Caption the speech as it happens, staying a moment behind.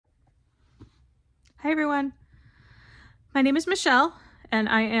Hi everyone, my name is Michelle and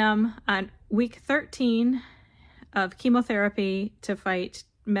I am on week 13 of chemotherapy to fight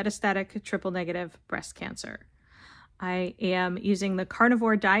metastatic triple-negative breast cancer. I am using the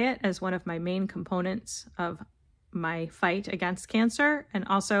carnivore diet as one of my main components of my fight against cancer and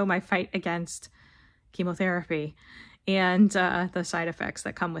also my fight against chemotherapy and the side effects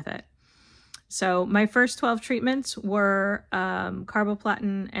that come with it. So my first 12 treatments were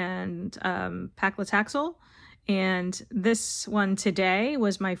carboplatin and paclitaxel. And this one today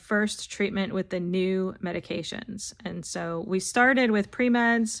was my first treatment with the new medications. And so we started with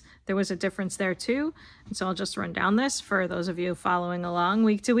premeds. There was a difference there too. And so I'll just run down this for those of you following along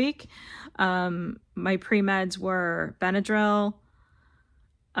week to week. My premeds were Benadryl,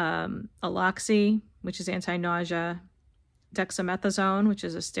 Aloxi, which is anti-nausea, dexamethasone, which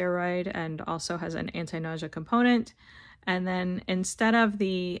is a steroid and also has an anti-nausea component. And then instead of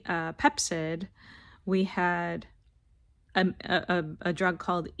the Pepcid, we had a drug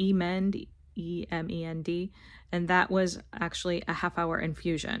called EMEND, E-M-E-N-D, and that was actually a half-hour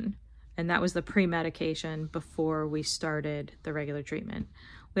infusion. And that was the pre-medication before we started the regular treatment.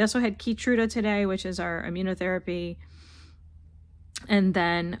 We also had Keytruda today, which is our immunotherapy. And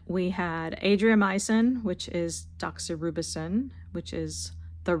then we had Adriamycin, which is Doxorubicin, which is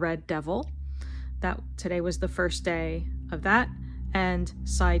the red devil. That today was the first day of that. And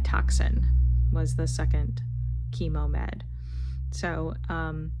Cytoxin was the second chemo med. So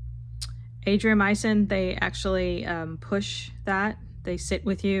Adriamycin, they actually push that. They sit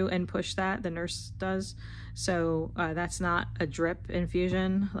with you and push that, the nurse does. So that's not a drip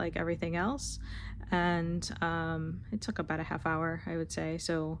infusion like everything else. And it took about a half hour, I would say.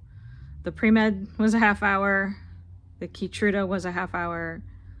 So the pre-med was a half hour, the Keytruda was a half hour,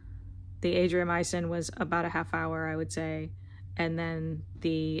 the Adriamycin was about a half hour, I would say, and then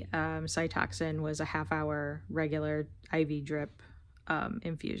the Cytoxin was a half hour regular IV drip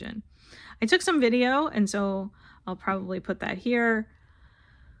infusion. I took some video, and so I'll probably put that here,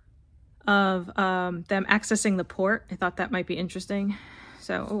 of them accessing the port. I thought that might be interesting.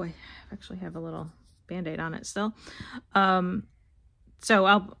 So, oh, I actually have a little Band-Aid on it still.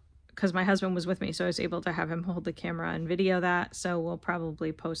 So because my husband was with me, so I was able to have him hold the camera and video that. So we'll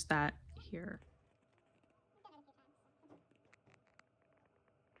probably post that here.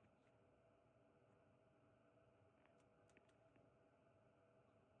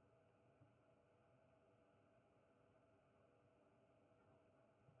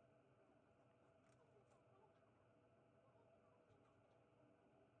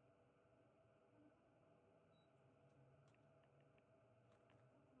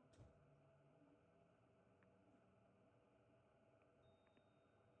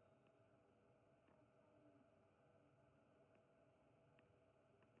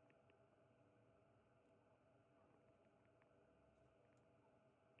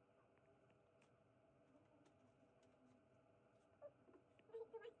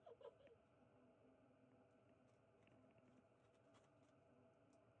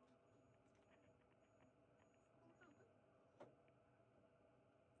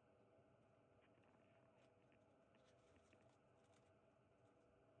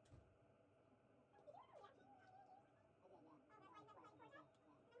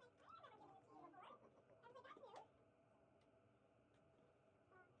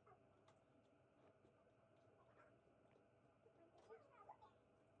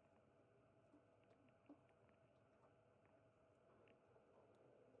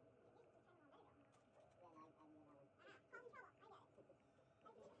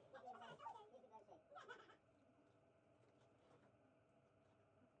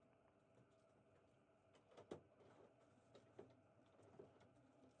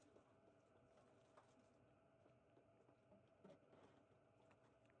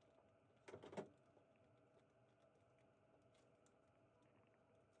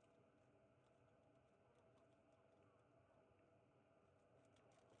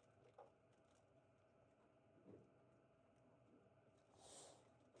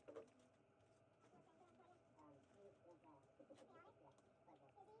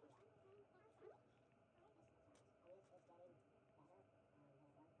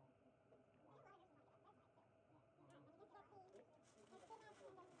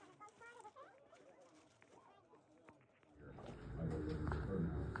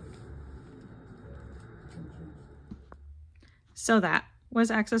 So that was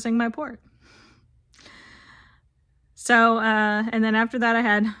accessing my port. So, and then after that, I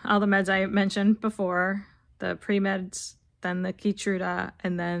had all the meds I mentioned before, the pre-meds, then the Keytruda,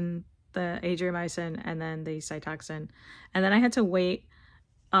 and then the Adriamycin, and then the Cytoxin. And then I had to wait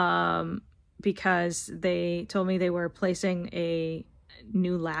because they told me they were placing a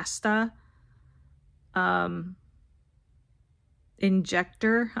Neulasta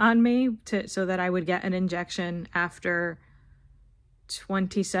injector on me so that I would get an injection after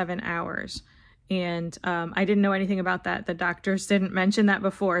 27 hours. And I didn't know anything about that. The doctors didn't mention that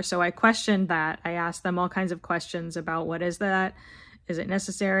before. So I questioned that. I asked them all kinds of questions about what is that? Is it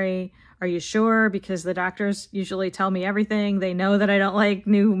necessary? Are you sure? Because the doctors usually tell me everything. They know that I don't like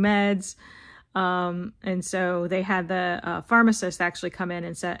new meds. And so they had the pharmacist actually come in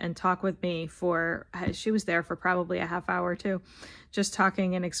and talk with me she was there for probably a half hour or two, just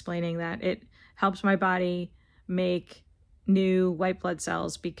talking and explaining that it helps my body make new white blood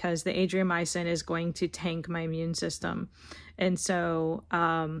cells because the Adriamycin is going to tank my immune system. And so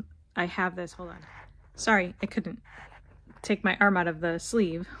I have this, hold on. Sorry, I couldn't take my arm out of the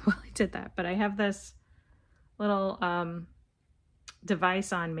sleeve while I did that, but I have this little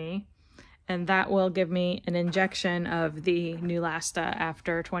device on me, and that will give me an injection of the Neulasta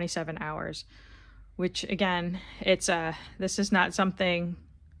after 27 hours, which again, this is not something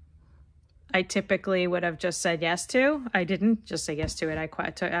I typically would have just said yes to. I didn't just say yes to it. I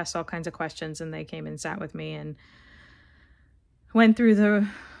asked all kinds of questions, and they came and sat with me and went through the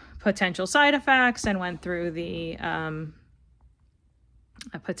potential side effects and went through the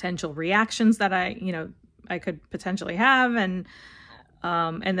potential reactions that I could potentially have, and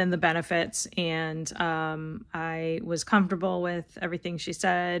then the benefits. And I was comfortable with everything she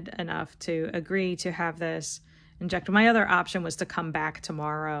said enough to agree to have this injected. My other option was to come back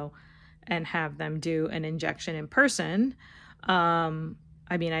tomorrow and have them do an injection in person.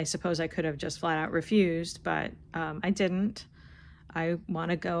 I mean, I suppose I could have just flat out refused, but I didn't. I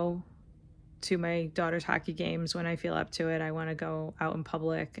want to go to my daughter's hockey games when I feel up to it. I want to go out in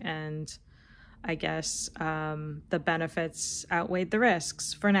public, and I guess the benefits outweighed the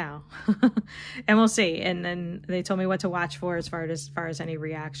risks for now. And we'll see. And then they told me what to watch for as far as any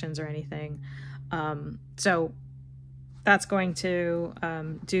reactions or anything. So that's going to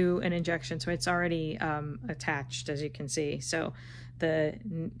do an injection. So it's already attached, as you can see. So the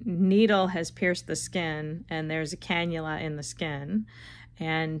needle has pierced the skin, and there's a cannula in the skin,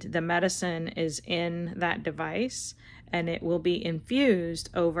 and the medicine is in that device, and it will be infused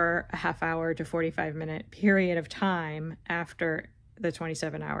over a half hour to 45-minute period of time after the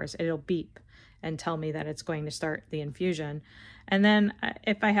 27 hours. It'll beep and tell me that it's going to start the infusion. And then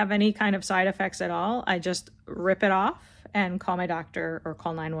if I have any kind of side effects at all, I just rip it off and call my doctor or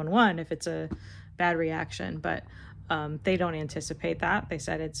call 911 if it's a bad reaction. But they don't anticipate that. They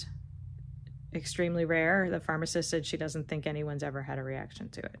said it's extremely rare. The pharmacist said she doesn't think anyone's ever had a reaction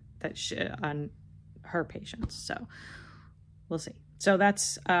to it on her patients. So we'll see. So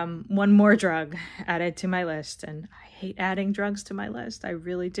that's one more drug added to my list. And I hate adding drugs to my list. I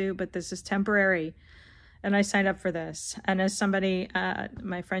really do. But this is temporary. And I signed up for this. And as somebody,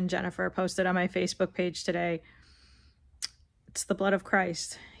 my friend Jennifer posted on my Facebook page today, it's the blood of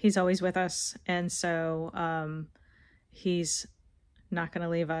Christ. He's always with us. And so he's not going to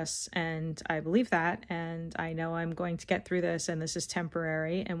leave us. And I believe that. And I know I'm going to get through this. And this is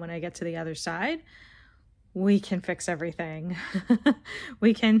temporary. And when I get to the other side, we can fix everything.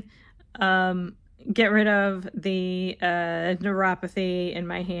 We can get rid of the neuropathy in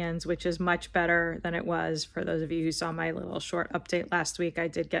my hands, which is much better than it was. For those of you who saw my little short update last week, I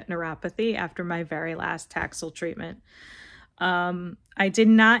did get neuropathy after my very last Taxol treatment. I did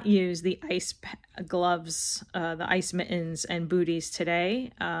not use the ice gloves, the ice mittens and booties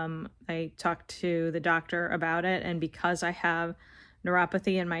today. I talked to the doctor about it, and because I have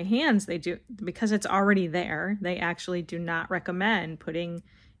neuropathy in my hands, because it's already there, they actually do not recommend putting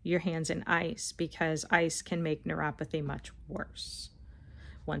your hands in ice, because ice can make neuropathy much worse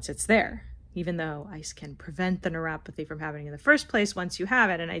once it's there, even though ice can prevent the neuropathy from happening in the first place once you have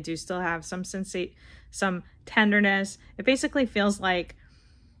it. And I do still have some tenderness. It basically feels like,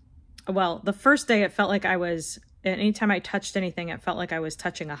 well, the first day it felt like anytime I touched anything, it felt like I was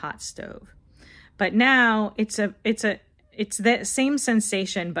touching a hot stove. But now it's that same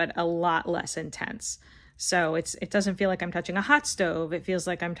sensation, but a lot less intense. So it doesn't feel like I'm touching a hot stove. It feels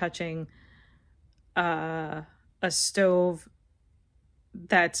like I'm touching a stove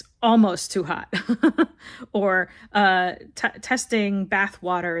that's almost too hot, or testing bath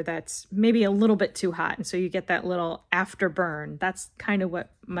water that's maybe a little bit too hot. And so you get that little afterburn. That's kind of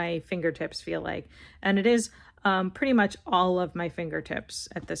what my fingertips feel like. And it is pretty much all of my fingertips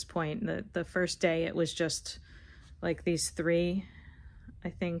at this point. The first day it was just like these three, I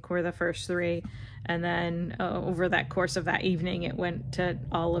think, were the first three. And then over that course of that evening, it went to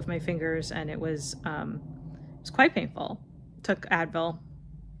all of my fingers, and it was quite painful. Took Advil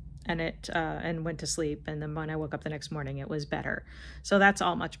and went to sleep. And then when I woke up the next morning, it was better. So that's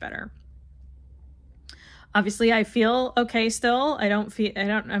all much better. Obviously, I feel okay still.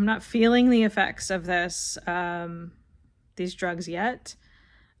 I'm not feeling the effects of these drugs yet.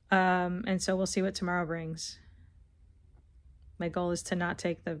 And so we'll see what tomorrow brings. My goal is to not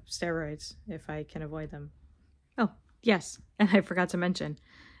take the steroids if I can avoid them. Oh, yes. And I forgot to mention,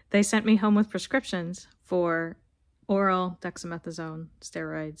 they sent me home with prescriptions for oral dexamethasone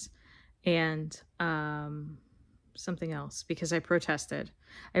steroids and something else because I protested.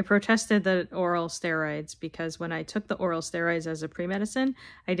 I protested the oral steroids because when I took the oral steroids as a pre-medicine,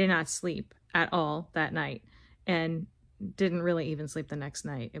 I did not sleep at all that night and didn't really even sleep the next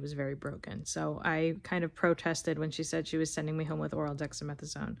night. It was very broken. So I kind of protested when she said she was sending me home with oral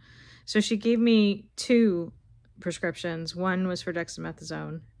dexamethasone. So she gave me 2 prescriptions. One was for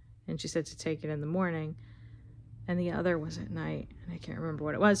dexamethasone, and she said to take it in the morning, and the other was at night, and I can't remember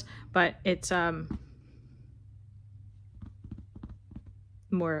what it was, but it's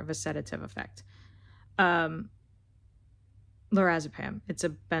more of a sedative effect. Lorazepam. It's a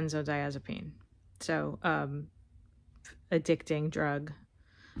benzodiazepine. So addicting drug.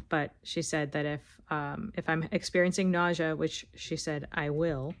 But she said that if I'm experiencing nausea, which she said I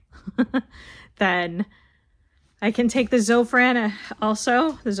will, then I can take the Zofran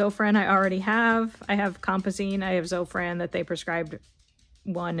also. The Zofran I already have. I have Compazine. I have Zofran that they prescribed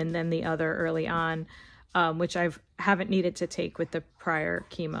one and then the other early on, which haven't needed to take with the prior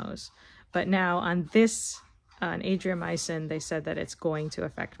chemos. But now on Adriamycin, they said that it's going to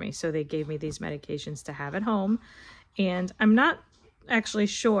affect me. So they gave me these medications to have at home. And I'm not actually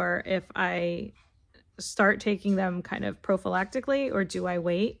sure if I start taking them kind of prophylactically or do I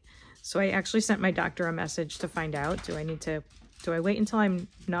wait. So I actually sent my doctor a message to find out, do I wait until I'm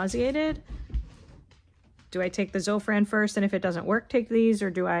nauseated? Do I take the Zofran first? And if it doesn't work, take these, or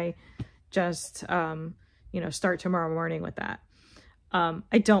do I just, start tomorrow morning with that?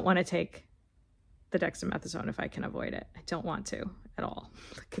 I don't want to take the dexamethasone if I can avoid it. I don't want to at all.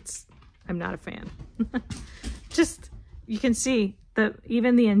 I'm not a fan. Just, you can see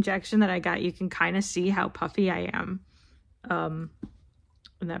even the injection that I got, you can kind of see how puffy I am.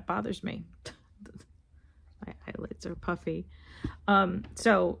 And that bothers me. My eyelids are puffy.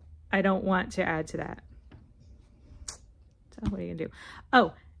 So I don't want to add to that. So what are you gonna do?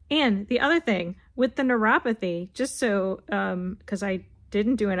 Oh, and the other thing with the neuropathy, just so, because I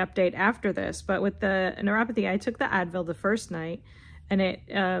didn't do an update after this, but with the neuropathy, I took the Advil the first night, and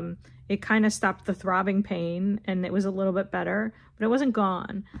it kind of stopped the throbbing pain, and it was a little bit better, but it wasn't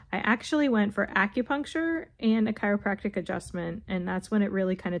gone. I actually went for acupuncture and a chiropractic adjustment, and that's when it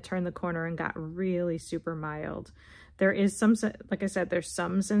really kind of turned the corner and got really super mild. There is some, like I said, there's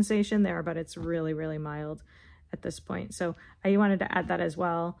some sensation there, but it's really, really mild at this point. So I wanted to add that as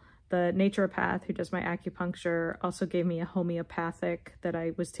well. The naturopath who does my acupuncture also gave me a homeopathic that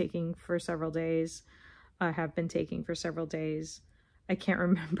I was taking for several days. I have been taking for several days. I can't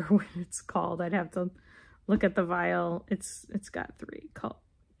remember what it's called. I'd have to look at the vial. It's got 3 called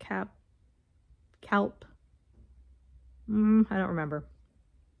Calp. I don't remember.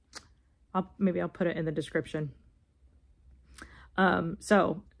 Maybe I'll put it in the description.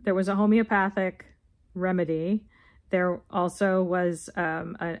 So there was a homeopathic remedy. There also was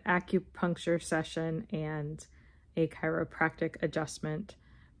an acupuncture session and a chiropractic adjustment.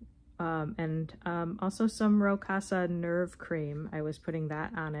 And also some Rocasa nerve cream. I was putting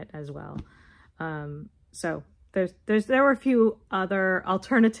that on it as well. So there were a few other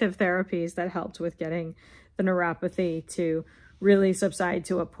alternative therapies that helped with getting the neuropathy to really subside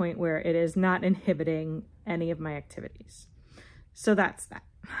to a point where it is not inhibiting any of my activities. So that's that.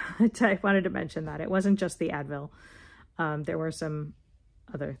 I wanted to mention that. It wasn't just the Advil. There were some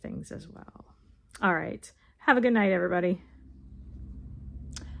other things as well. All right. Have a good night, everybody.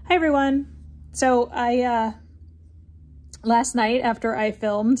 Hi, everyone. So I, last night after I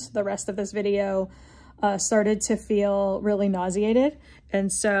filmed the rest of this video, started to feel really nauseated.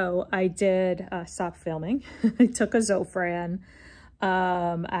 And so I did stop filming. I took a Zofran.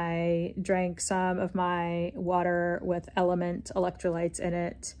 I drank some of my water with Element electrolytes in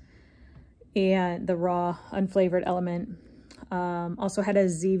it and the raw unflavored Element. Also had a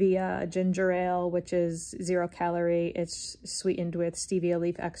Zevia ginger ale, which is 0 calorie. It's sweetened with stevia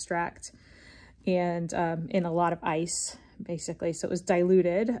leaf extract and in a lot of ice, basically. So it was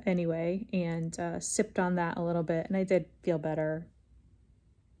diluted anyway, and sipped on that a little bit. And I did feel better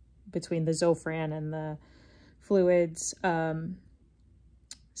between the Zofran and the fluids.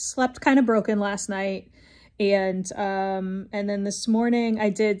 Slept kind of broken last night, And then this morning I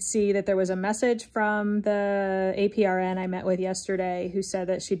did see that there was a message from the APRN I met with yesterday who said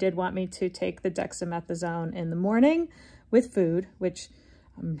that she did want me to take the dexamethasone in the morning with food, which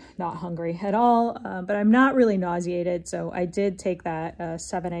I'm not hungry at all, but I'm not really nauseated. So I did take that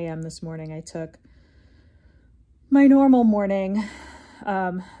 7 a.m. this morning. I took my normal morning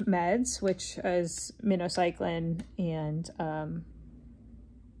meds, which is minocycline and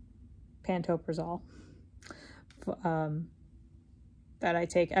pantoprazole. That I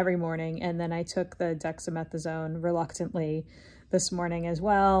take every morning, and then I took the dexamethasone reluctantly this morning as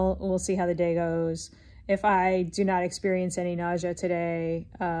well. We'll see how the day goes. If I do not experience any nausea today,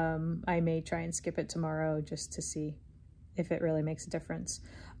 I may try and skip it tomorrow just to see if it really makes a difference.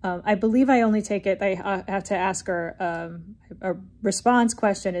 I believe I only take it, I have to ask her, a response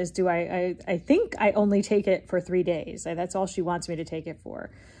question is, I think I only take it for 3 days. That's all she wants me to take it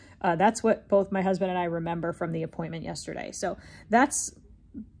for. That's what both my husband and I remember from the appointment yesterday. So that's,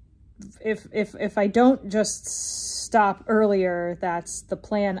 if I don't just stop earlier, that's the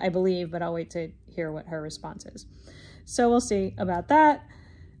plan, I believe, but I'll wait to hear what her response is. So we'll see about that.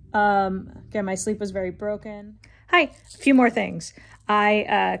 Again, my sleep was very broken. Hi, a few more things.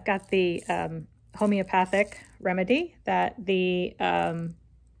 I got the homeopathic remedy that the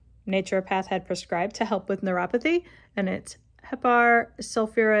naturopath had prescribed to help with neuropathy, and it's Hepar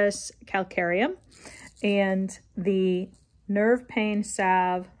sulfurous calcareum, and the nerve pain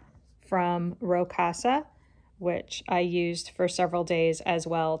salve from Rocasa, which I used for several days as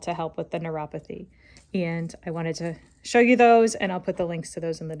well to help with the neuropathy. And I wanted to show you those, and I'll put the links to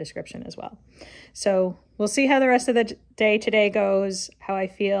those in the description as well. So we'll see how the rest of the day today goes, how I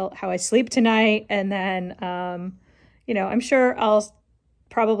feel, how I sleep tonight, and then, you know, I'm sure I'll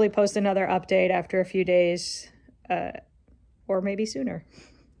probably post another update after a few days, or maybe sooner,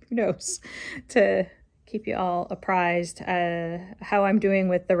 who knows, to keep you all apprised how I'm doing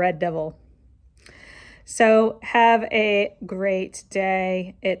with the Red Devil. So have a great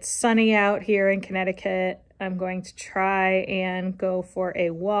day. It's sunny out here in Connecticut. I'm going to try and go for a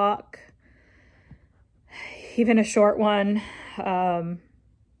walk, even a short one. We'll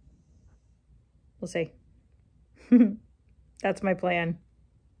see. That's my plan.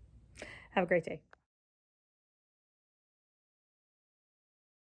 Have a great day.